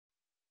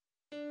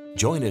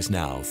Join us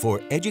now for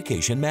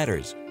Education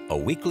Matters, a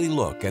weekly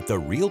look at the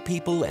real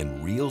people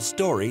and real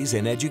stories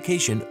in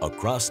education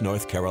across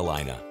North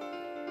Carolina.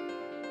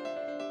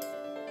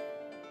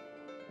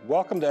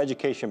 Welcome to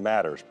Education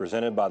Matters,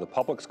 presented by the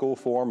Public School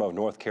Forum of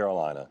North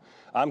Carolina.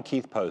 I'm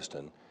Keith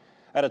Poston.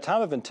 At a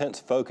time of intense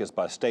focus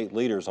by state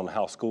leaders on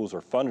how schools are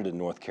funded in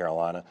North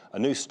Carolina, a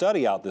new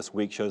study out this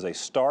week shows a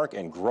stark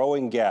and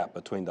growing gap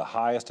between the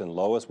highest and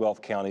lowest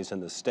wealth counties in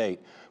the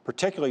state,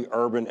 particularly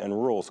urban and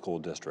rural school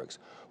districts.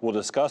 We'll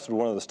discuss with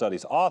one of the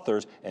study's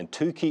authors and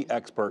two key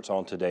experts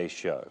on today's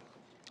show.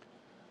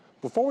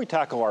 Before we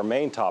tackle our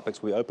main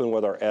topics, we open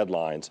with our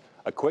headlines,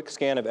 a quick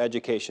scan of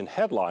education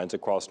headlines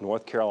across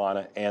North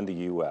Carolina and the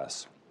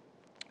U.S.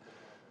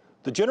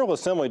 The General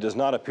Assembly does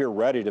not appear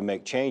ready to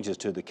make changes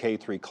to the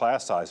K-3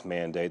 class size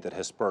mandate that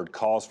has spurred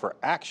calls for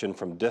action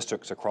from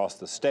districts across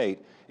the state,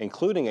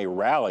 including a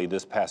rally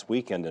this past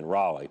weekend in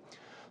Raleigh.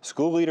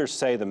 School leaders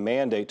say the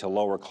mandate to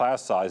lower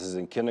class sizes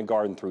in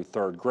kindergarten through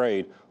third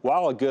grade,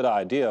 while a good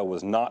idea,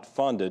 was not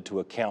funded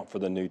to account for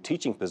the new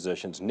teaching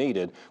positions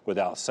needed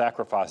without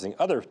sacrificing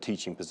other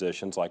teaching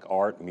positions like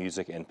art,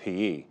 music, and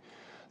PE.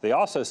 They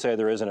also say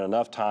there isn't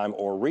enough time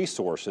or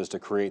resources to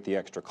create the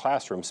extra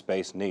classroom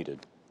space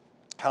needed.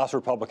 House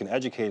Republican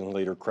educating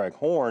leader Craig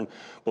Horn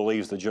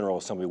believes the General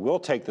Assembly will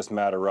take this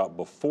matter up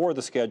before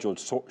the scheduled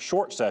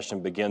short session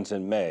begins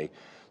in May.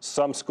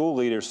 Some school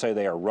leaders say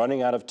they are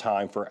running out of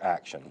time for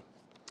action.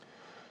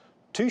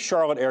 Two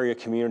Charlotte area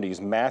communities,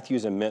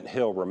 Matthews and Mint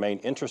Hill, remain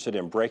interested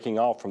in breaking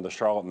off from the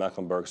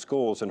Charlotte-Mecklenburg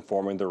schools and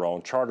forming their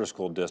own charter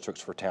school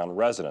districts for town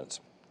residents.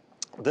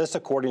 This,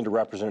 according to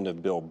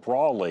Representative Bill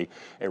Brawley,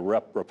 a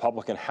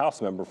Republican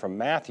House member from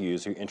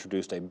Matthews, who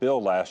introduced a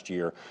bill last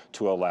year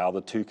to allow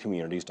the two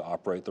communities to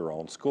operate their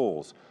own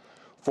schools.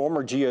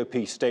 Former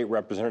GOP State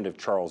Representative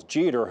Charles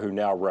Jeter, who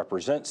now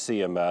represents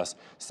CMS,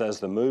 says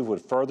the move would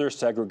further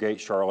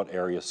segregate Charlotte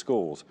area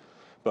schools.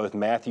 Both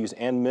Matthews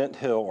and Mint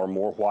Hill are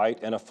more white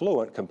and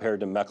affluent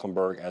compared to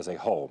Mecklenburg as a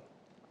whole.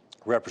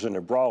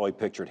 Representative Brawley,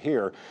 pictured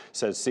here,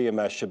 says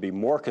CMS should be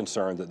more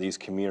concerned that these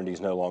communities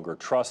no longer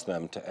trust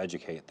them to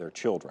educate their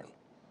children.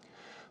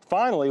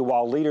 Finally,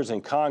 while leaders in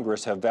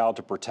Congress have vowed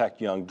to protect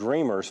young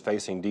dreamers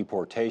facing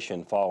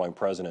deportation following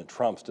President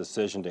Trump's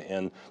decision to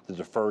end the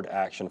Deferred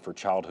Action for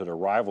Childhood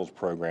Arrivals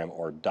program,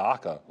 or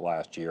DACA,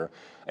 last year,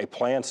 a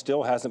plan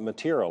still hasn't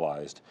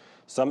materialized.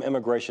 Some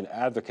immigration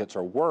advocates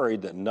are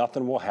worried that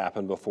nothing will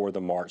happen before the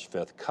March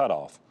 5th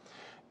cutoff.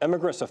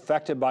 Immigrants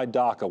affected by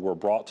DACA were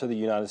brought to the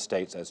United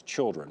States as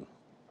children.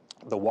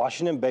 The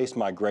Washington-based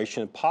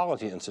Migration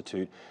Policy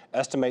Institute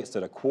estimates that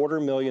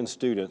 250,000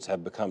 students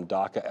have become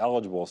DACA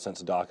eligible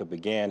since DACA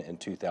began in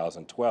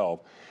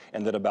 2012,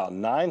 and that about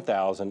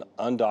 9,000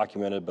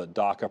 undocumented but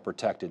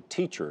DACA-protected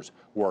teachers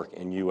work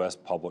in U.S.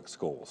 public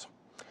schools.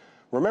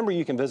 Remember,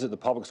 you can visit the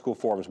Public School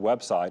Forum's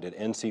website at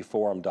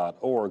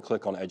ncforum.org,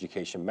 click on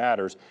Education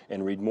Matters,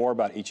 and read more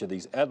about each of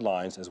these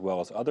headlines as well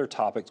as other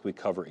topics we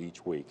cover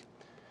each week.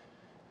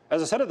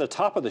 As I said at the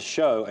top of the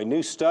show, a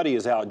new study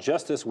is out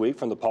just this week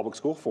from the Public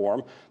School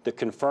Forum that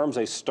confirms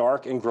a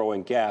stark and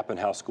growing gap in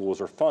how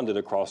schools are funded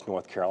across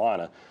North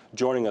Carolina.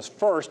 Joining us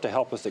first to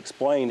help us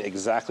explain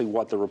exactly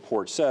what the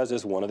report says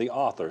is one of the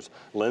authors,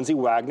 Lindsay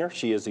Wagner.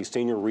 She is the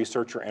senior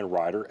researcher and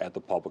writer at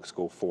the Public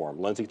School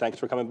Forum. Lindsay, thanks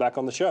for coming back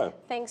on the show.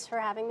 Thanks for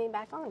having me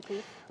back on,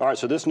 Keith. All right,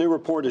 so this new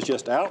report is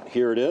just out.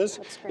 Here it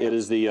is. It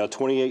is the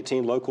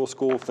 2018 Local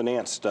School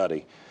Finance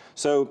Study.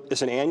 So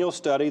it's an annual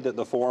study that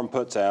the Forum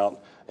puts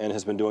out and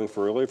has been doing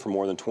for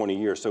more than 20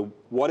 years. So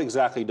what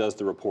exactly does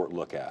the report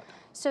look at?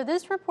 So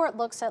this report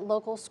looks at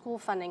local school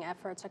funding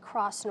efforts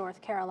across North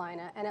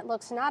Carolina, and it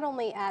looks not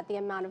only at the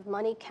amount of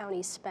money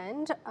counties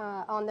spend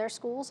on their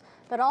schools,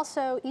 but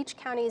also each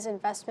county's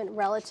investment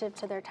relative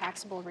to their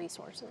taxable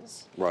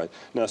resources. Right.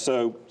 Now,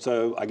 so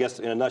I guess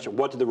in a nutshell,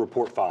 what did the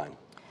report find?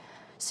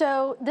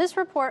 So this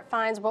report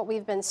finds what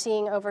we've been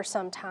seeing over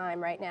some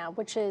time right now,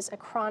 which is a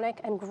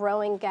chronic and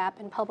growing gap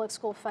in public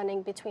school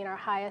funding between our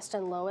highest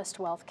and lowest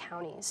wealth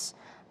counties.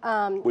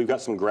 We've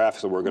got some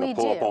graphs that we're going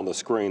to pull up on the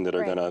screen that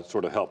are going to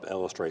sort of help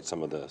illustrate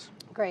some of this.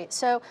 Great.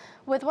 So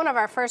with one of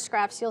our first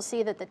graphs, you'll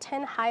see that the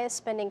 10 highest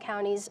spending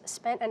counties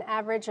spent an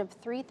average of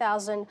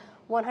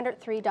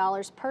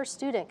 $3,103 per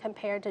student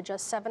compared to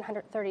just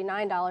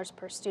 $739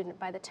 per student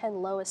by the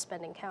 10 lowest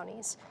spending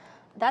counties.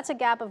 That's a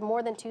gap of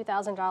more than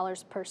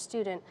 $2,000 per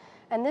student,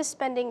 and this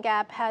spending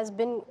gap has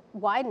been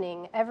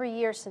widening every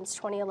year since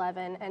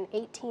 2011 and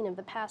 18 of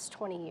the past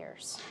 20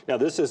 years. Now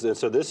this is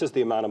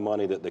the amount of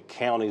money that the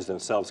counties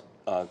themselves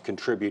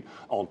contribute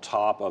on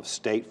top of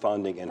state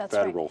funding and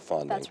federal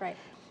funding. That's right.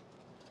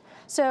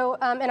 So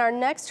in our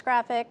next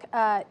graphic,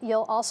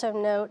 you'll also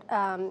note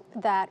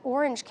that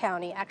Orange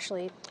County,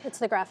 actually, it's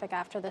the graphic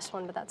after this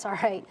one, but that's all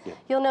right. Yeah.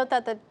 You'll note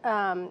that the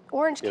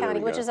Orange County,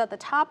 which is at the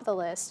top of the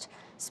list,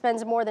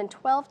 spends more than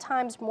 12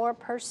 times more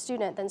per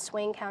student than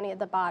Swain County at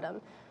the bottom.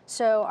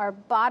 So our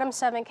bottom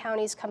 7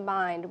 counties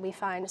combined, we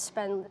find,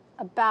 spend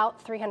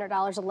about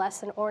 $300 less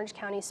than Orange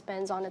County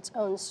spends on its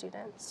own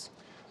students.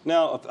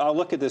 Now, if I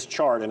look at this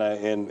chart, and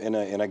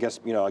I guess,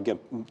 you know, again,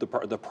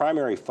 the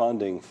primary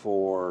funding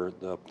for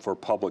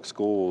public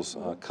schools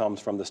comes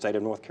from the state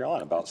of North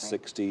Carolina, about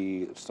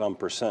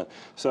 60-some%.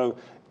 So,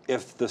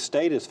 if the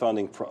state is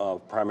funding the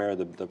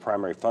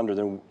primary funder,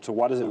 then so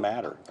why does it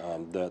matter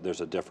that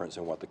there's a difference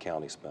in what the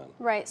county spend?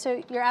 Right.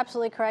 So you're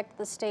absolutely correct.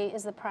 The state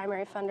is the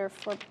primary funder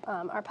for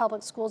our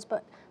public schools,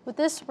 but with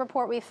this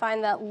report, we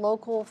find that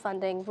local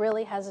funding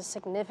really has a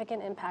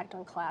significant impact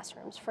on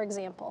classrooms. For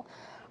example,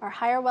 our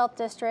higher wealth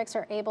districts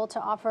are able to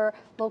offer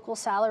local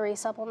salary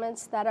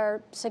supplements that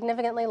are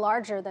significantly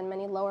larger than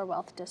many lower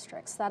wealth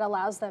districts. That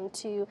allows them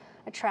to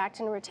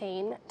attract and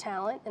retain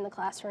talent in the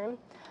classroom.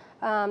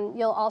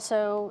 You'll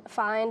also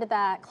find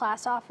that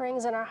class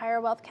offerings in our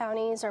higher wealth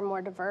counties are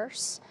more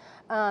diverse.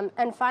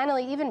 And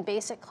finally, even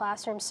basic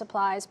classroom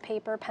supplies,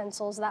 paper,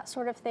 pencils, that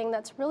sort of thing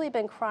that's really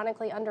been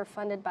chronically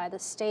underfunded by the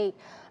state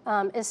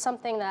is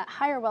something that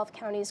higher wealth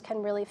counties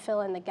can really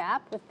fill in the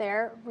gap with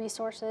their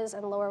resources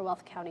and lower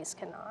wealth counties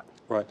cannot.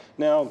 Right.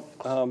 Now,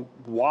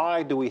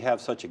 why do we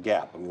have such a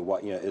gap? I mean,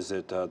 what, you know, is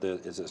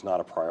it not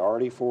a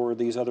priority for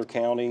these other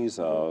counties?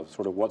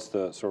 What's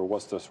the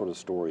sort of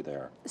story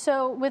there?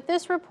 So with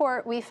this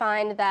report, we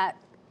find that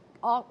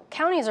all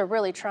counties are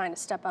really trying to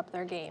step up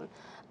their game.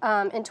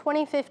 In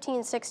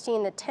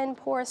 2015-16, the 10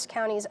 poorest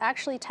counties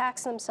actually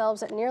taxed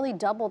themselves at nearly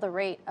double the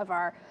rate of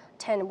our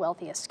 10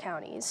 wealthiest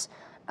counties.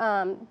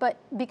 But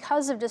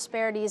because of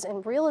disparities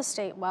in real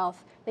estate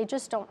wealth, they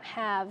just don't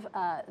have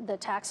the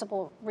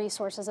taxable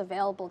resources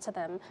available to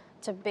them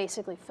to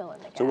basically fill in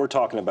the gap. So we're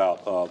talking about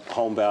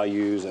home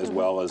values as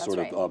well as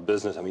of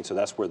business. I mean, so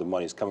that's where the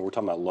money's coming. We're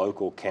talking about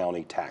local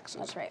county taxes.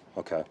 That's right.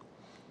 Okay.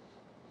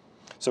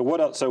 So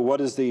what else? So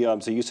what is the?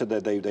 So you said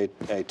that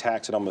they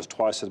tax it almost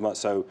twice as much.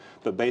 So,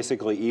 but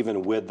basically,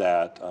 even with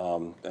that,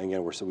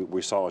 again,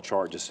 we saw a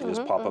chart just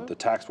pop up. The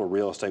taxable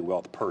real estate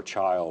wealth per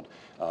child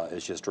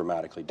is just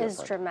dramatically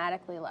different. Is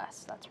dramatically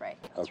less. That's right.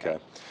 That's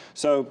right.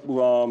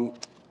 So.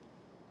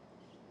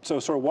 So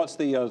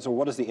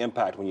what is the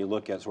impact when you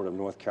look at sort of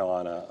North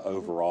Carolina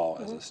overall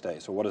as a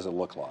state? So what does it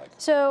look like?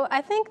 So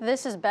I think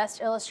this is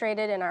best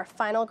illustrated in our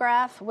final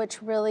graph,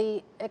 which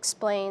really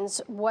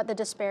explains what the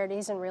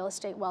disparities in real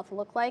estate wealth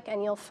look like.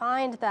 And you'll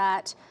find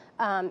that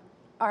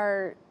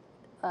our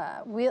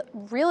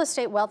real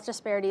estate wealth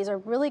disparities are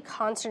really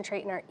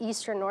concentrated in our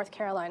eastern North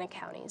Carolina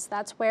counties.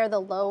 That's where the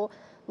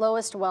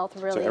lowest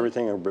wealth really. So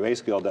everything,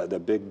 basically all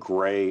that big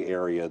gray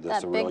area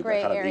that's really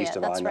kind of east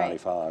of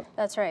I-95.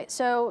 That's right.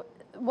 So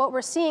what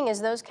we're seeing is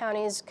those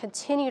counties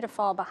continue to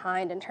fall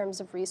behind in terms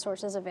of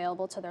resources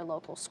available to their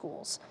local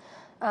schools.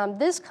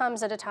 This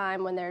comes at a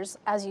time when there's,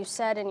 as you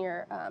said in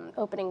your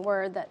opening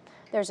word, that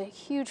there's a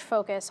huge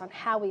focus on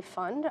how we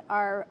fund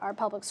our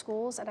public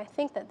schools, and I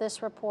think that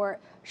this report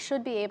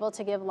should be able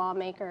to give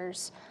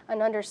lawmakers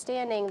an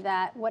understanding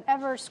that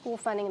whatever school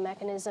funding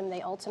mechanism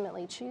they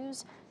ultimately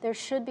choose, there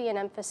should be an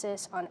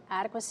emphasis on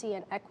adequacy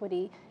and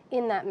equity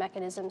in that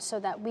mechanism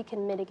so that we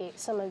can mitigate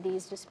some of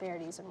these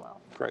disparities in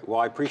wealth. Great. Well,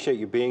 I appreciate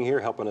you being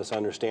here, helping us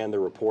understand the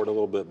report a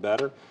little bit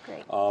better.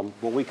 Great.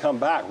 When we come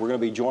back, we're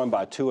going to be joined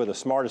by two of the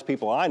smartest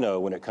people I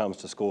know when it comes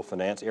to school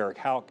finance,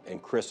 Houck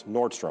and Kris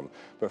Nordstrom.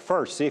 But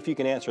first, see if you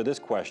can answer this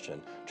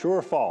question. True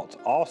or false,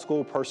 all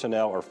school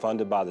personnel are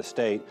funded by the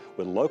state,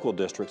 with local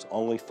districts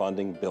only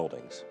funding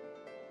buildings?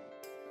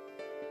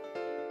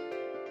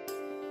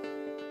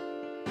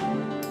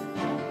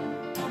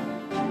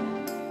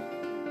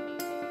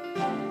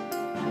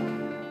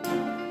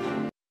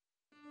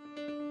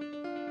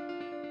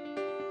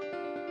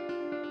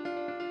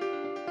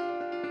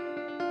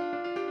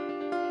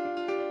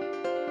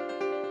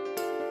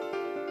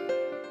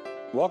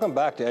 Welcome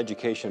back to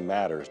Education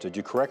Matters. Did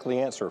you correctly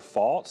answer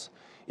false?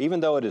 Even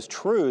though it is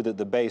true that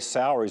the base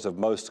salaries of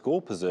most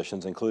school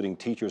positions, including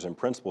teachers and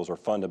principals, are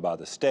funded by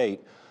the state,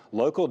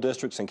 local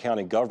districts and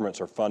county governments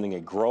are funding a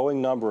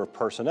growing number of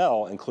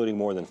personnel, including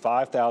more than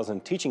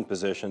 5,000 teaching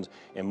positions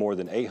and more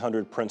than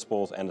 800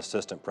 principals and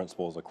assistant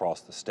principals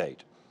across the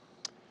state.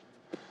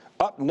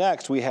 Up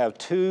next, we have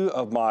two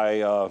of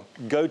my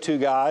go-to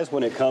guys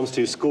when it comes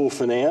to school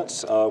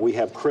finance. We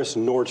have Kris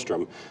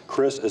Nordstrom.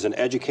 Kris is an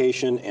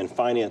education and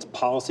finance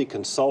policy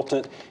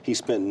consultant. He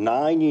spent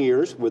 9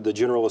 years with the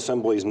General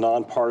Assembly's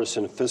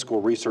nonpartisan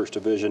fiscal research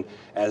division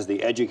as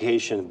the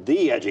education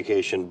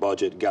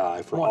budget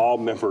guy for all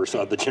members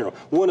of the General.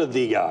 One of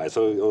the guys,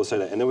 so we'll say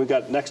that. And then we've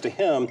got next to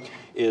him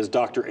is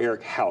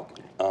Dr. Houck.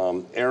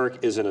 Eric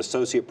is an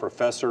associate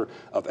professor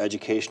of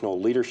educational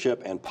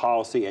leadership and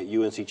policy at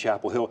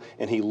UNC-Chapel Hill,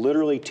 and he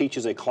literally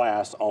teaches a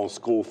class on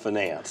school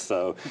finance.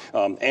 So,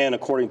 and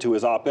according to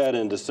his op-ed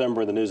in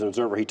December in the News and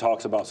Observer, he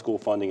talks about school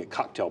funding at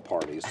cocktail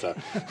parties.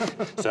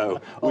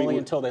 So, only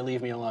until they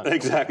leave me alone.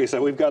 Exactly.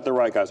 So we've got the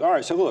right guys. All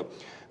right. So look.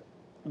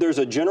 There's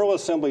a General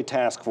Assembly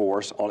task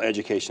force on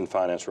education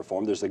finance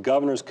reform. There's the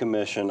Governor's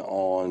Commission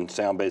on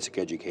Sound Basic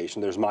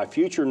Education. There's My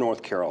Future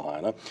North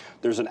Carolina.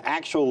 There's an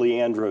actual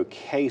Leandro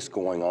case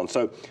going on.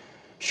 So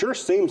sure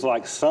seems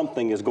like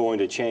something is going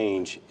to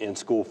change in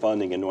school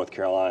funding in North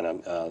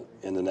Carolina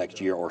in the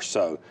next year or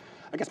so.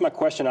 I guess my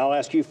question, I'll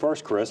ask you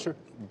first, Kris. Sure.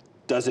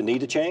 Does it need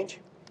to change?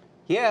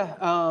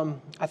 Yeah,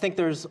 I think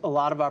there's a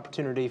lot of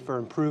opportunity for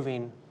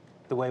improving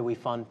the way we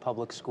fund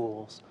public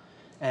schools.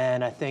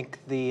 And I think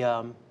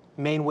the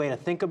main way to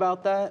think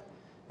about that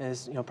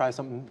is, probably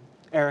something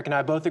Eric and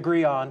I both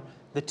agree on.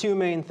 The two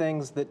main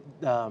things that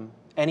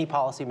any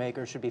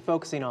policymaker should be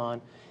focusing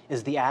on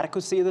is the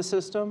adequacy of the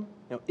system.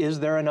 Is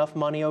there enough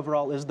money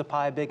overall? Is the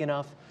pie big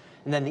enough?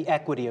 And then the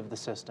equity of the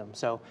system.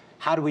 So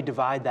how do we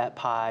divide that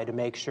pie to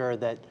make sure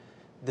that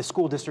the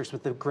school districts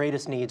with the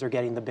greatest needs are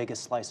getting the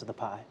biggest slice of the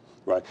pie?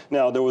 Right.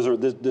 Now, there was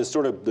this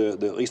sort of,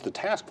 at least the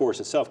task force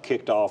itself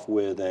kicked off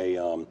with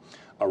a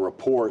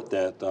report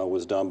that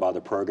was done by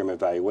the Program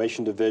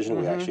Evaluation Division.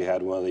 We actually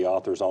had one of the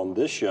authors on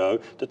this show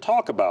to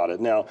talk about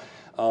it. Now,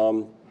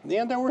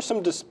 yeah, there were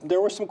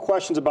some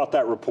questions about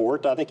that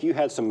report. I think you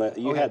had some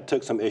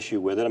took some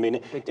issue with it. I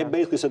mean, it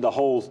basically said the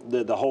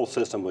whole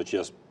system was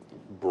just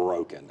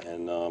broken.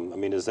 And I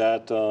mean, is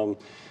that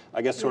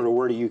I guess sort of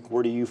where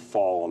do you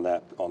fall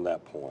on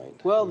that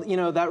point? Well,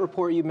 that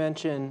report you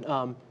mentioned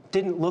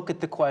didn't look at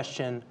the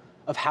question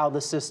of how the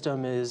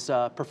system is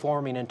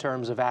performing in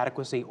terms of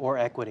adequacy or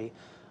equity.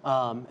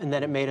 And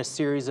then it made a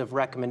series of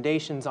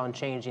recommendations on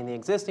changing the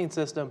existing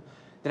system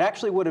that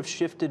actually would have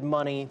shifted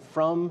money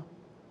from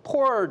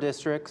poorer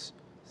districts,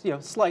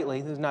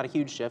 slightly, there's not a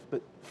huge shift,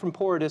 but from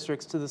poorer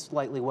districts to the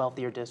slightly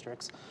wealthier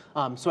districts.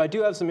 So I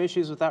do have some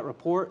issues with that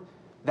report.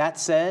 That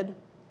said,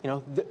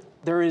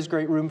 there is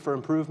great room for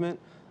improvement.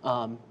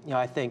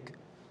 I think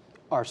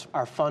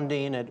our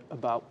funding at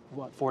about,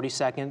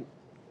 42nd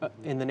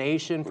in the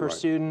nation per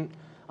student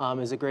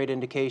is a great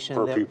indication.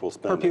 Per pupil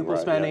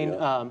spending.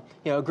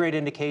 A great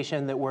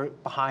indication that we're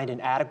behind in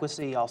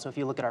adequacy. Also, if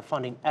you look at our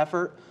funding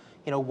effort,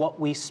 what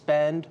we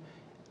spend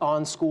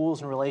on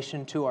schools in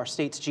relation to our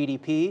state's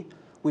GDP,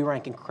 we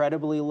rank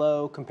incredibly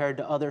low compared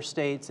to other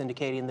states,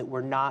 indicating that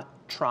we're not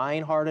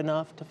trying hard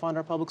enough to fund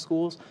our public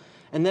schools.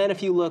 And then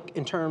if you look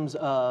in terms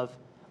of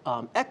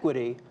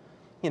equity,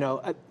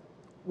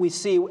 we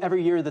see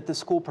every year that the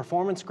school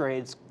performance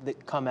grades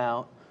that come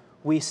out,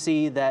 we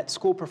see that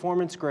school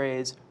performance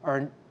grades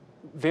are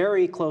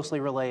very closely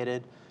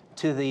related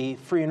to the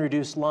free and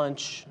reduced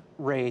lunch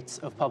rates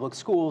of public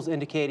schools,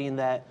 indicating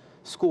that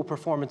school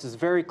performance is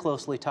very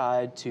closely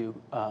tied to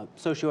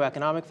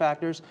socioeconomic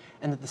factors,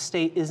 and that the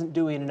state isn't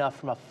doing enough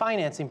from a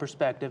financing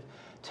perspective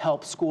to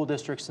help school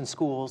districts and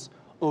schools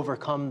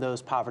overcome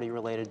those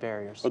poverty-related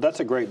barriers. Well,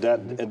 that's a great,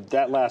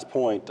 that last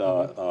point,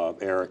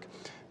 Eric,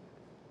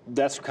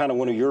 that's kind of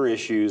one of your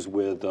issues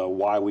with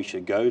why we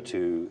should go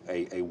to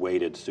a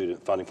weighted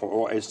student funding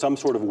formula, or some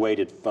sort of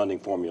weighted funding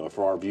formula.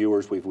 For our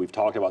viewers, we've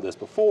talked about this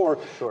before.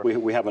 Sure.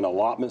 We have an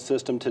allotment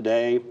system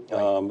today,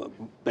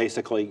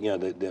 basically,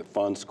 that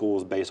funds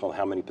schools based on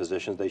how many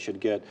positions they should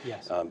get.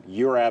 Yes.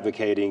 You're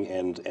advocating,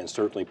 and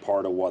certainly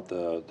part of what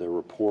the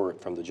report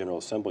from the General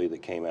Assembly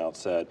that came out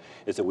said,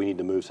 is that we need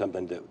to move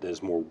something that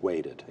is more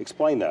weighted.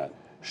 Explain that.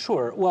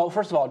 Sure. Well,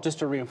 first of all, just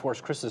to reinforce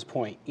Kris's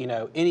point,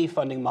 any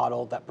funding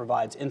model that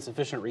provides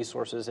insufficient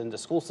resources into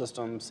school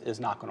systems is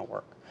not going to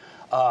work.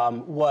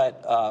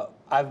 What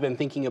I've been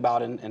thinking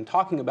about and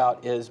talking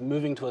about is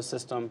moving to a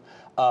system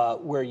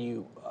where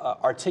you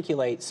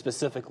articulate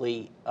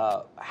specifically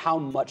how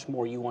much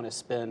more you want to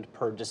spend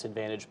per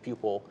disadvantaged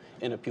pupil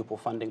in a pupil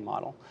funding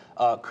model.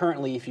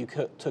 Currently, if you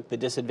took the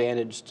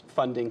disadvantaged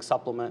funding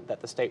supplement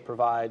that the state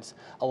provides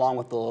along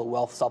with the low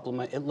wealth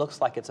supplement, it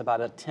looks like it's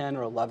about a 10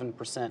 or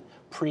 11%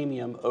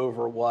 premium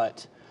over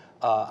what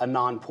a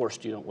non-poor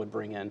student would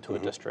bring into a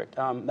district.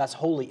 That's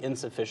wholly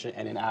insufficient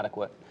and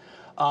inadequate.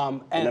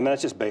 And I mean,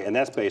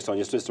 that's based on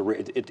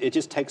it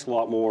just takes a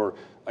lot more,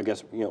 I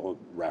guess,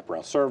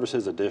 wraparound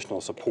services,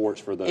 additional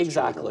supports for those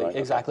children, right?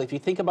 Exactly. If you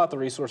think about the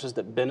resources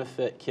that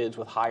benefit kids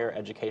with higher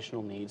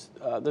educational needs,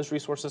 those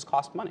resources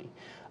cost money.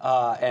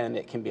 And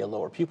it can be a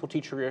lower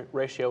pupil-teacher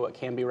ratio, it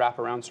can be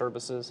wraparound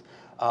services.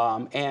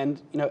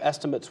 And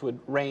estimates would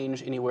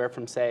range anywhere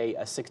from, say,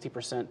 a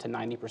 60% to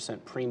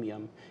 90%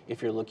 premium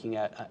if you're looking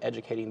at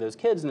educating those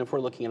kids. And if we're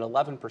looking at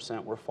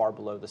 11%, we're far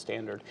below the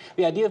standard.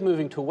 The idea of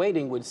moving to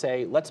weighting would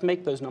say, let's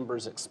make those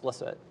numbers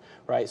explicit,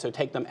 right? So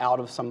take them out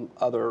of some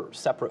other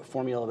separate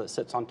formula that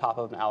sits on top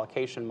of an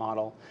allocation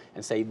model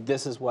and say,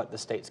 this is what the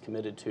state's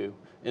committed to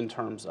in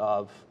terms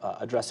of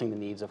addressing the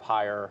needs of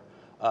higher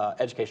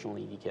educational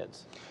needy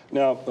kids.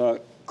 Now,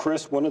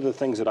 Kris, one of the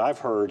things that I've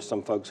heard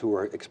some folks who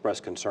are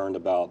expressed concern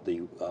about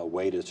the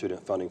weighted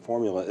student funding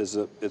formula is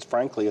that it's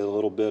frankly a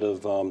little bit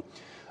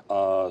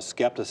of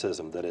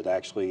skepticism that it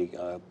actually,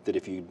 that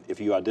if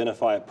you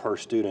identify it per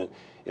student,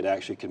 it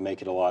actually could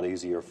make it a lot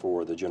easier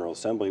for the General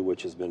Assembly,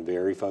 which has been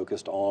very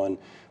focused on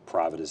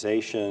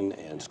privatization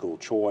and school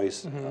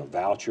choice,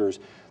 vouchers,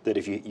 that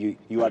if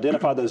you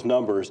identify those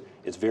numbers,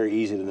 it's very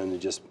easy to then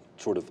just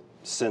sort of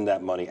send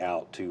that money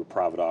out to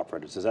private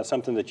operators. Is that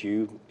something that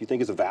you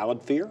think is a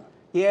valid fear?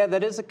 Yeah,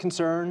 that is a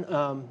concern.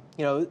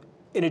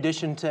 In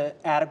addition to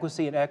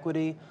adequacy and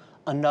equity,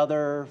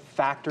 another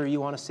factor you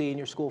want to see in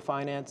your school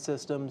finance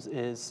systems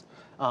is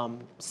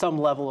some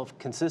level of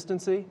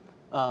consistency.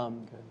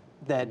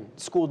 That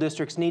school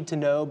districts need to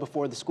know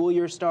before the school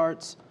year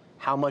starts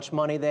how much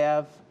money they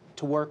have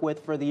to work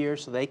with for the year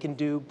so they can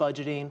do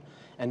budgeting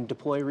and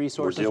deploy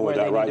resources. We're dealing with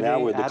that right now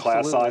with the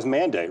class size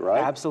mandate,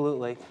 right?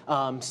 Absolutely.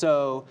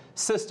 So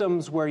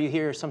systems where you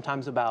hear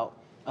sometimes about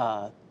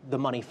the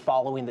money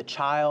following the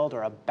child,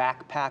 or a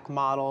backpack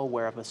model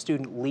where if a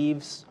student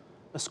leaves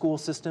a school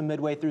system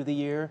midway through the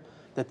year,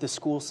 that the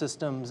school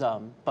system's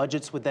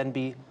budgets would then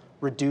be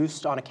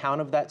reduced on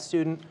account of that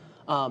student.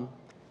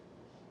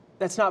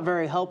 That's not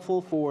very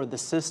helpful for the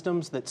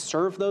systems that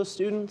serve those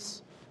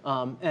students,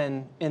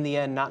 and in the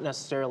end, not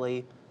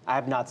necessarily, I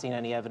have not seen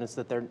any evidence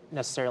that they're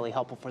necessarily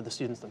helpful for the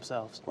students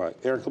themselves. Right.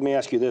 Eric, let me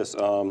ask you this.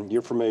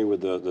 You're familiar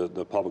with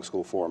the public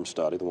school forum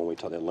study, the one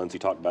that Lindsay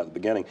talked about at the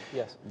beginning.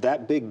 Yes.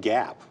 That big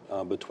gap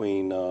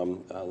between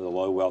the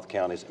low wealth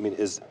counties, I mean,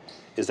 is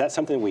that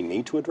something we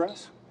need to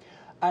address?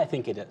 I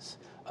think it is.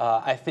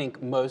 I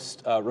think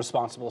most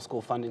responsible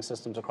school funding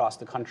systems across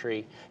the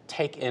country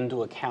take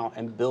into account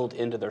and build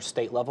into their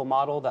state level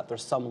model that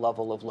there's some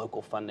level of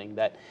local funding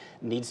that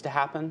needs to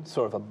happen,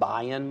 sort of a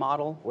buy-in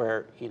model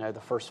where, you know,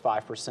 the first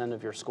 5%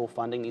 of your school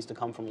funding needs to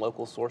come from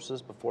local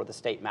sources before the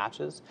state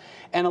matches.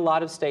 And a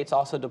lot of states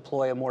also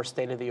deploy a more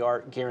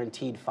state-of-the-art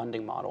guaranteed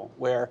funding model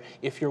where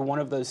if you're one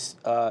of those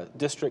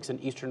districts in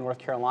Eastern North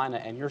Carolina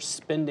and you're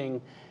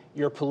spending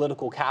your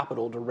political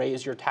capital to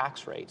raise your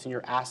tax rates, and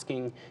you're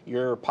asking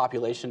your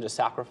population to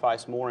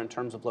sacrifice more in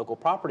terms of local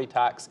property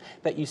tax,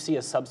 that you see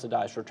a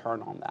subsidized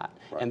return on that,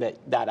 right. And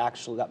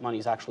that money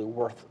is actually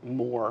worth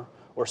more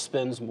or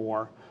spends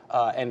more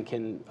and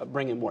can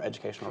bring in more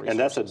educational resources. And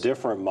that's a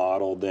different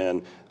model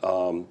than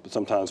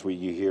sometimes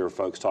you hear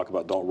folks talk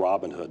about don't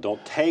Robin Hood,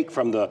 don't take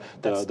from the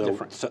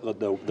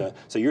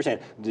so you're saying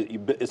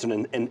it's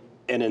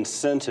an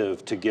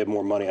incentive to give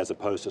more money as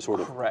opposed to sort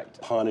of Correct.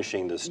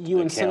 Punishing the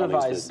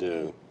counties that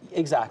do.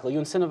 Exactly. You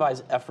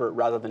incentivize effort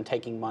rather than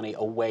taking money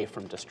away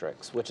from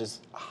districts, which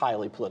is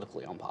highly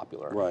politically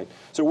unpopular. Right.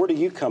 So where do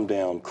you come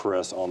down,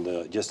 Kris, on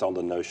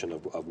the notion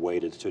of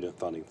weighted student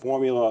funding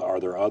formula? Are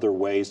there other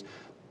ways?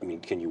 I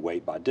mean, can you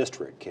weight by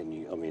district? Can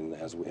you? I mean,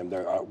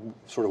 there are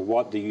sort of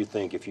what do you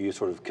think if you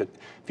sort of could,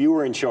 if you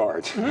were in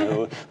charge, you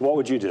know, what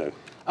would you do?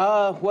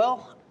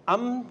 Well,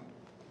 I'm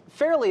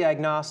fairly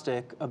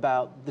agnostic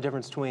about the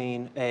difference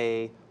between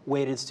a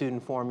weighted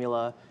student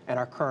formula and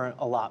our current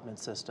allotment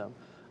system.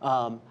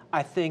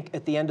 I think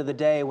at the end of the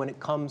day, when it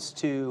comes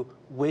to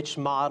which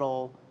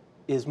model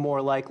is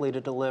more likely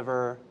to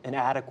deliver an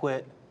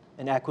adequate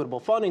and equitable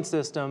funding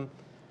system,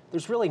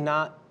 there's really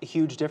not a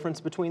huge difference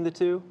between the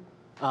two.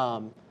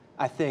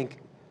 I think,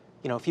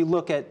 you know, if you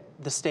look at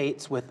the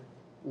states with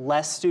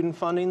less student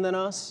funding than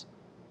us,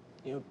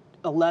 you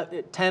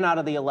know, 10 out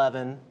of the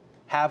 11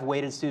 have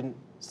weighted student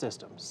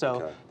systems.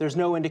 So okay. There's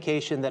no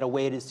indication that a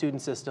weighted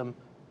student system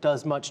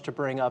does much to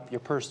bring up your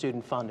per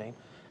student funding.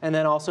 And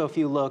then also if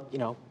you look, you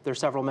know, there's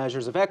several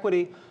measures of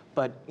equity,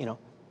 but, you know,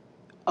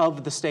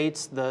 of the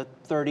states, the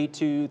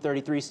 32,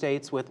 33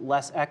 states with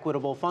less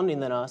equitable funding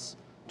than us,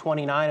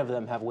 29 of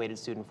them have weighted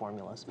student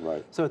formulas.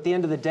 Right. So at the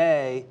end of the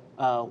day,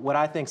 what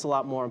I think is a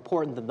lot more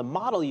important than the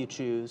model you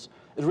choose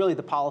is really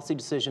the policy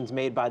decisions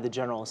made by the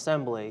General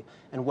Assembly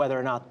and whether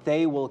or not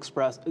they will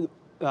express, you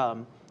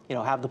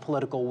know, have the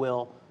political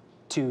will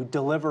to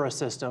deliver a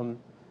system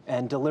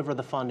and deliver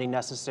the funding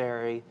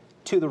necessary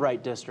to the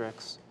right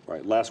districts.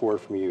 Right. Last word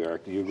from you,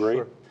 Eric. Do you agree?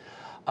 Sure.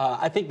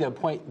 I think the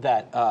point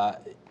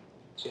that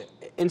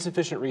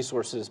insufficient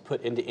resources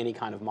put into any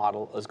kind of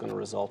model is going to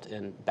result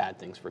in bad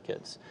things for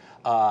kids.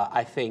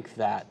 I think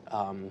that,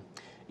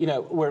 you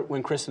know,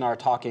 when Kris and I are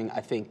talking,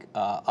 I think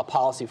a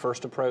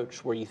policy-first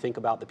approach where you think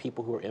about the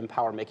people who are in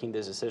power making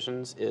these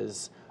decisions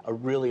is a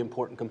really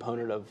important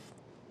component of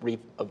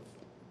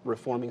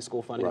reforming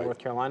school funding right. in North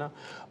Carolina.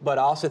 But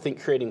I also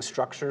think creating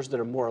structures that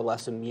are more or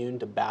less immune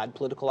to bad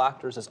political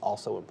actors is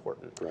also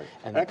important. Right.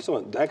 And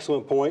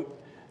excellent point.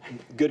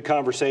 Good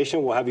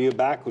conversation. We'll have you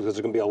back because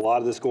there's going to be a lot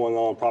of this going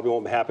on. Probably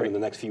won't happen in the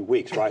next few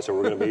weeks, right? So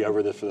we're going to be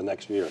over this for the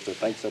next year. So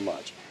thanks so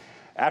much.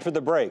 After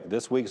the break,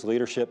 this week's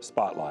Leadership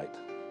Spotlight.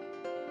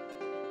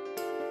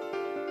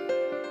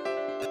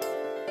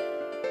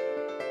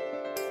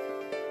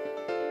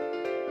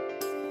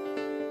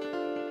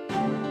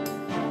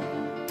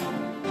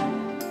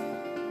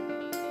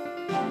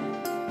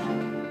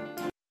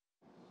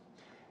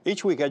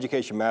 Each week,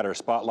 Education Matters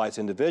spotlights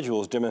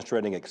individuals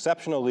demonstrating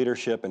exceptional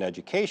leadership in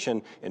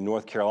education in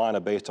North Carolina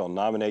based on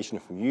nomination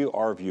from you,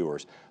 our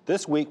viewers.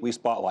 This week, we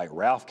spotlight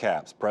Ralph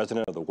Capps,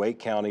 president of the Wake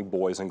County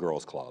Boys and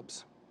Girls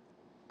Clubs.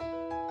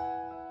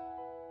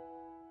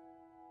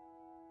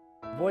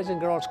 Boys and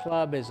Girls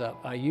Club is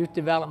a youth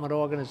development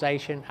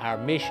organization. Our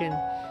mission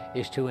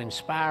is to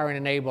inspire and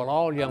enable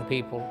all young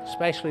people,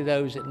 especially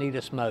those that need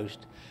us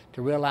most,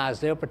 to realize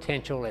their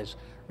potential as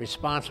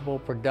responsible,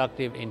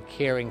 productive, and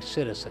caring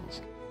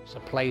citizens. It's a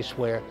place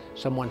where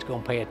someone's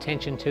going to pay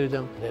attention to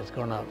them, that's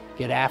going to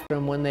get after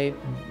them when they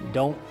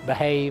don't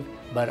behave,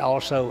 but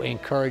also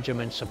encourage them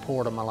and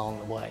support them along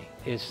the way.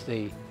 It's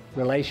the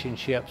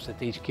relationships that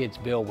these kids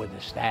build with the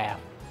staff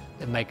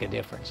that make a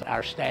difference.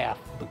 Our staff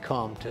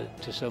become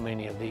to so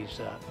many of these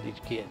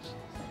kids.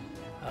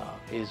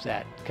 Is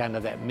that kind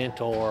of that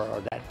mentor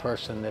or that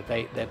person that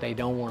they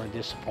don't want to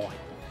disappoint.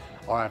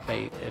 Or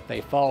if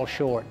they fall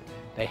short,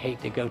 they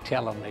hate to go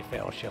tell them they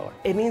fell short.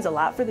 It means a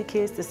lot for the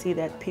kids to see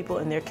that people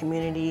in their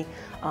community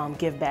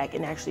give back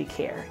and actually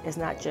care. It's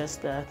not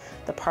just the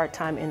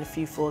part-time and a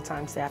few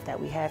full-time staff that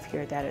we have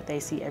here that they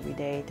see every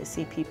day. To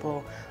see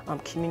people,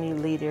 community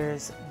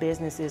leaders,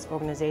 businesses,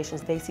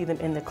 organizations, they see them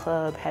in the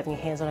club having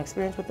hands-on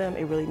experience with them.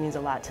 It really means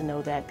a lot to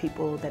know that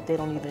people that they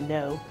don't even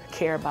know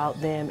care about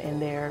them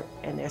and their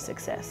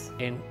success.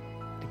 And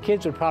the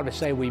kids would probably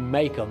say we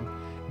make them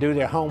do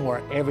their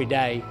homework every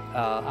day.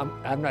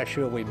 I'm not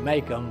sure we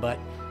make them, but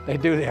they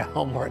do their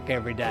homework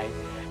every day.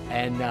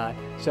 And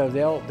so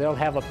they'll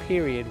have a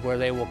period where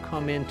they will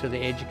come into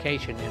the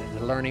education in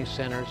the learning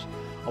centers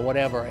or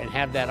whatever and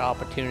have that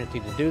opportunity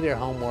to do their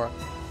homework.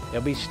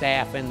 There'll be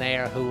staff in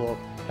there who will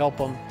help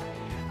them.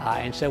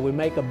 And so we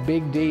make a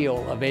big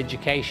deal of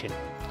education.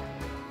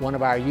 One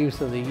of our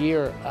Youth of the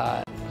Year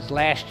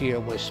last year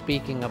was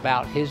speaking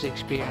about his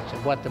experience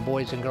of what the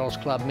Boys and Girls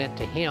Club meant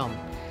to him.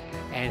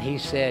 And he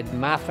said,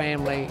 my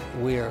family,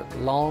 we're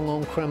long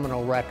on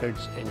criminal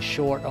records and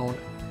short on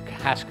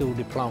high school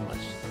diplomas.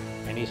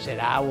 And he said,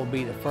 I will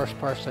be the first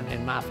person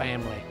in my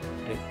family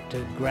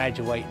to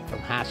graduate from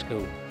high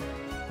school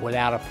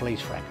without a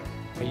police record.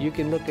 But you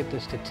can look at the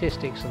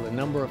statistics of the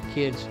number of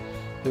kids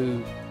who,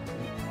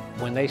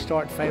 when they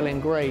start failing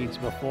grades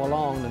before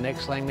long, the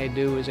next thing they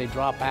do is they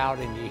drop out,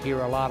 and you hear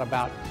a lot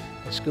about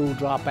the school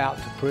dropout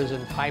to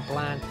prison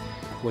pipeline.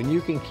 When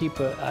you can keep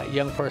a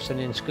young person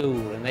in school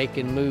and they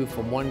can move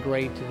from one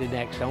grade to the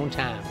next on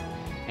time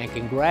and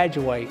can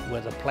graduate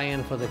with a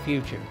plan for the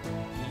future,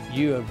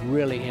 you have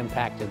really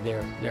impacted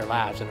their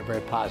lives in a very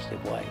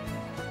positive way.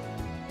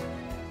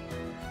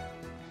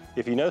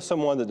 If you know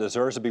someone that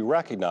deserves to be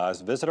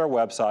recognized, visit our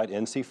website,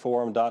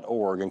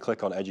 ncforum.org, and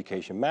click on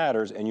Education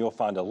Matters, and you'll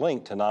find a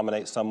link to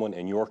nominate someone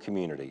in your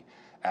community.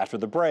 After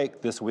the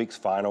break, this week's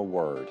final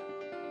word.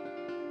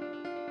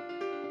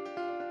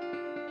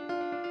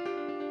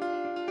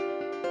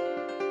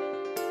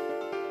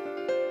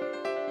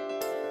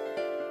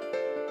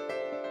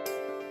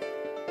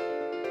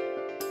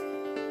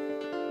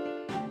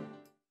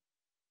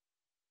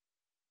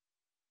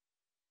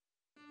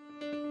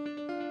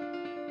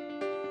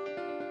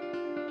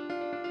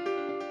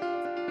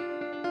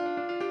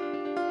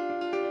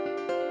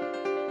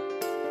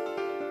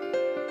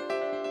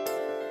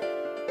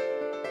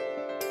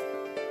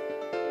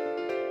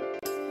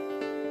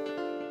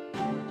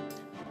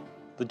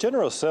 The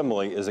General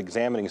Assembly is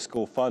examining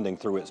school funding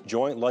through its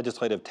Joint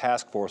Legislative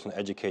Task Force on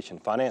Education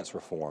Finance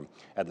Reform.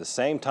 At the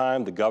same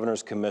time, the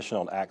Governor's Commission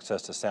on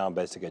Access to Sound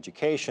Basic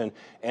Education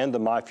and the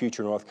My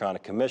Future North Carolina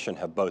Commission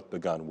have both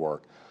begun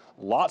work.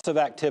 Lots of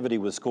activity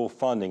with school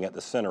funding at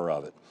the center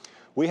of it.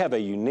 We have a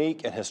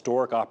unique and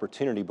historic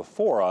opportunity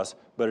before us,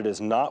 but it is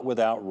not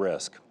without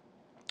risk.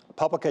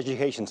 Public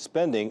education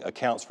spending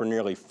accounts for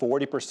nearly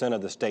 40%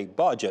 of the state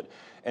budget,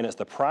 and it's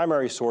the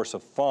primary source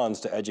of funds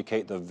to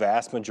educate the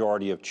vast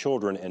majority of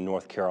children in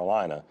North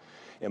Carolina.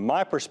 In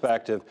my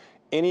perspective,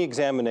 any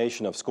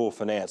examination of school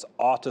finance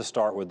ought to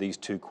start with these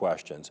two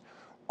questions.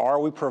 Are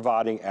we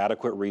providing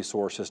adequate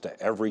resources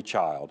to every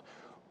child?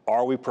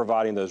 Are we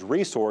providing those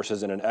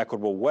resources in an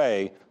equitable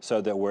way so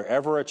that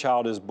wherever a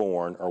child is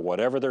born or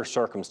whatever their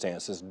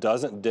circumstances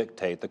doesn't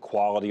dictate the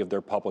quality of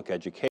their public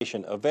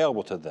education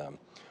available to them?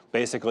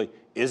 Basically,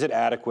 is it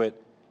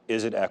adequate?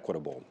 Is it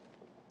equitable?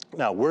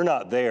 Now, we're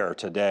not there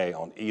today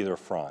on either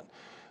front.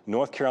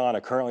 North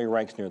Carolina currently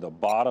ranks near the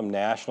bottom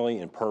nationally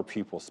in per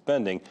pupil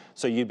spending,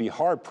 so you'd be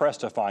hard-pressed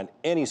to find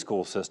any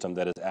school system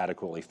that is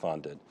adequately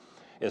funded.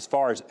 As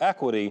far as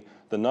equity,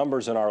 the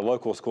numbers in our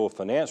local school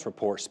finance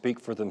report speak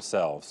for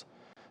themselves.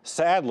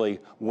 Sadly,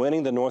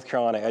 winning the North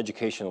Carolina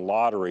Education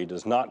Lottery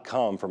does not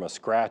come from a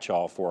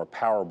scratch-off or a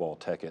Powerball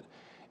ticket.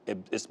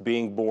 It's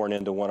being born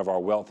into one of our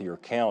wealthier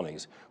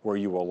counties, where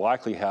you will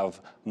likely have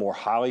more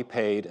highly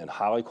paid and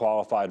highly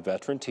qualified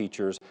veteran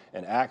teachers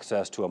and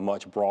access to a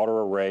much broader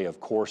array of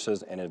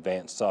courses and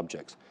advanced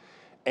subjects.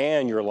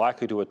 And you're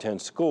likely to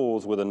attend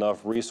schools with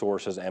enough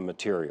resources and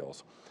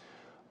materials.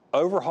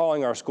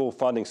 Overhauling our school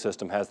funding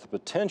system has the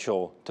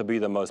potential to be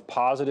the most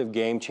positive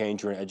game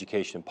changer in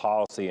education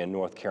policy in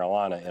North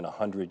Carolina in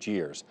 100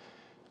 years.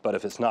 But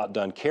if it's not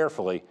done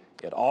carefully,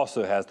 it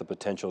also has the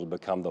potential to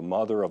become the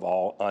mother of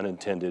all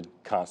unintended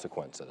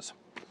consequences.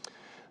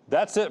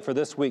 That's it for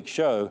this week's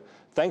show.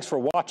 Thanks for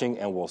watching,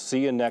 and we'll see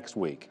you next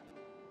week.